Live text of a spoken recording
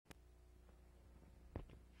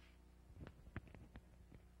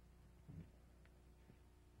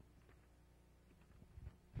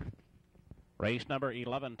Race number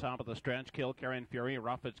 11, top of the stretch. Kilkerran Fury,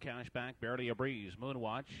 Rufford's Cashback, Barely a Breeze,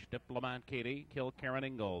 Moonwatch, Diplomat Katie, Kilkerran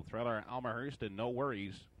Ingle, Thriller Almahurst, and No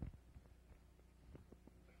Worries.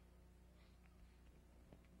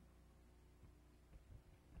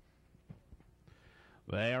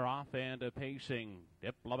 They're off and pacing.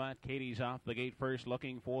 Diplomat Katie's off the gate first,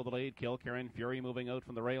 looking for the lead. Kilkerran Fury moving out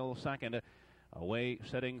from the rail second. Away,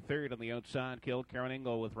 sitting third on the outside. Kilkerran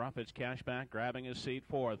Ingle with Rufford's Cashback grabbing his seat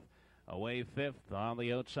fourth. Away fifth on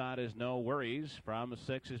the outside is No Worries. From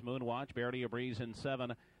six is Moonwatch, Barely a Breeze in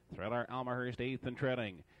seven. Thriller Almahurst eighth and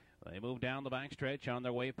treading. They move down the backstretch on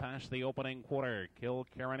their way past the opening quarter.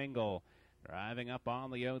 Kilkerran Ingle driving up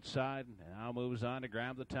on the outside. Now moves on to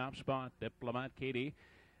grab the top spot. Diplomat Katie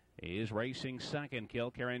is racing second.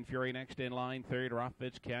 Kilkerran Fury next in line. Third,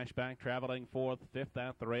 Rufford's Cashback traveling fourth. Fifth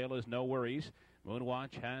at the rail is No Worries.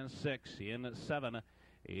 Moonwatch has six. In seven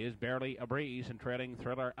is Barely a Breeze, and treading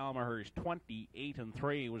Thriller Almahurst.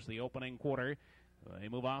 28-3 was the opening quarter. They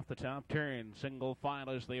move off the top turn. Single file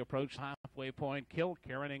as they approach halfway point.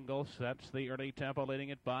 Kilkerran Ingle sets the early tempo, leading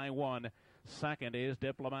it by one. Second is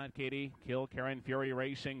Diplomat Katie. Kilkerran Fury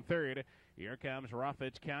racing third. Here comes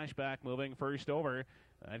Rufford's Cashback moving first over.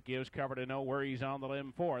 That gives cover to No Worries on the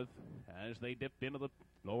limb fourth as they dipped into the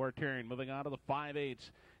lower turn. Moving on to the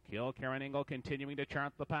 5/8. Kilkerran Ingle continuing to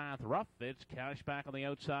chart the path. Rufford's Cashback on the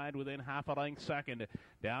outside within half a length second.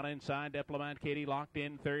 Down inside, Diplomat Katie locked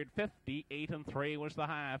in third. 58-3 was the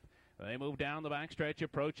half. They move down the backstretch,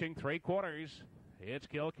 approaching three quarters. It's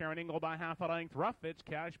Kilkerran Ingle by half a length. Rufford's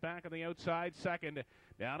Cashback on the outside second.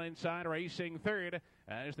 Down inside, racing third.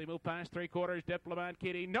 As they move past three quarters, Diplomat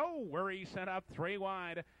Katie. No Worries set up three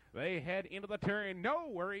wide. They head into the turn. No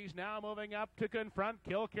Worries now moving up to confront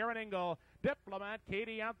Kilkerran Ingle. Diplomat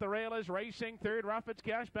Katie at the rail is racing third. Rufford's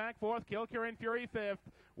Cashback fourth. Kilkerran Fury fifth.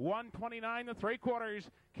 129 3/4.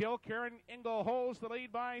 Kilkerran Ingle holds the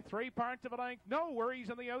lead by 3 parts of a length. No Worries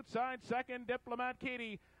on the outside second. Diplomat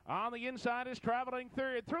Katie on the inside is traveling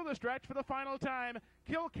third. Through the stretch for the final time.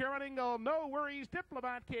 Kilkerran Ingle, No Worries,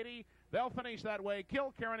 Diplomat Katie. They'll finish that way.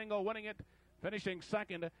 Kilkerran Ingle winning it. Finishing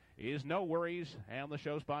second is No Worries, and the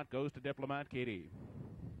show spot goes to Diplomat Katie.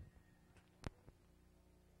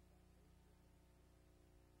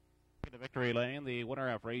 To victory lane, the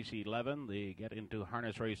winner of race 11, the get into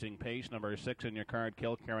harness racing pace, number 6 in your card,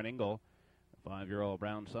 Kilkerran Ingle, a 5-year-old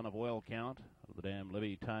brown son of Oil Count of the dam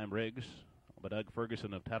Libby Time Riggs, by Doug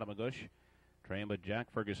Ferguson of Tatamagouche, trained by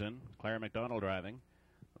Jack Ferguson, Claire McDonald driving,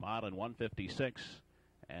 the mile in 1:56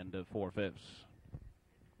 and 4/5.